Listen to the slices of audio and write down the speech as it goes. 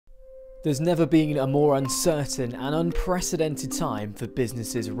There's never been a more uncertain and unprecedented time for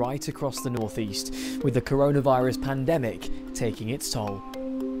businesses right across the Northeast, with the coronavirus pandemic taking its toll.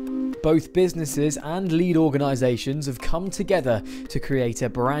 Both businesses and lead organisations have come together to create a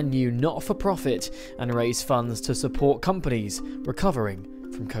brand new not-for-profit and raise funds to support companies recovering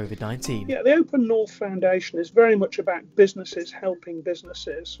from COVID-19. Yeah, the OpenNorth Foundation is very much about businesses helping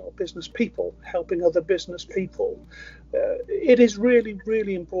businesses, or business people helping other business people. It is really,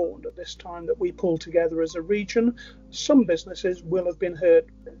 really important at this time that we pull together as a region. Some businesses will have been hurt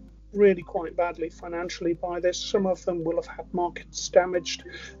really quite badly financially by this. Some of them will have had markets damaged.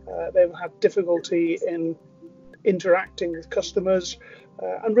 They will have difficulty in interacting with customers.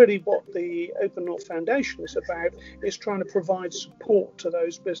 And really what the OpenNorth Foundation is about is trying to provide support to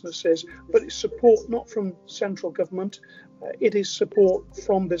those businesses, but it's support not from central government, it is support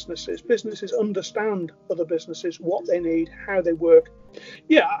from businesses. Businesses understand other businesses, what they need, how they work.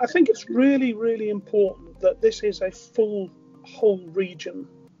 Yeah, I think it's really, really important that this is a full whole region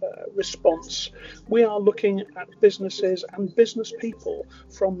response. We are looking at businesses and business people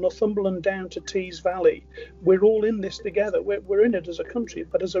from Northumberland down to Tees Valley. We're all in this together. We're in it as a country,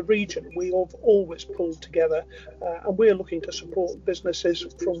 but as a region, we have always pulled together, and we're looking to support businesses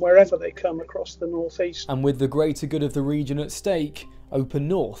from wherever they come across the Northeast. And with the greater good of the region at stake,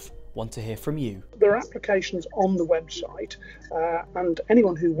 OpenNorth want to hear from you. There are applications on the website, and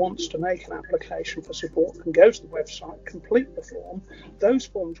anyone who wants to make an application for support can go to the website, complete the form. Those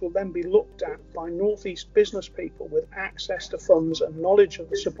forms will then be looked at by Northeast business people with access to funds and knowledge of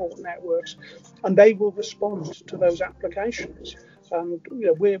the support networks, and they will respond to those applications. And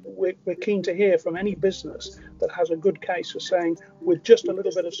we're keen to hear from any business that has a good case for saying, with just a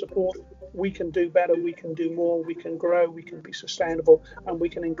little bit of support, we can do better, we can do more, we can grow, we can be sustainable, and we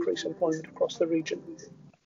can increase employment across the region.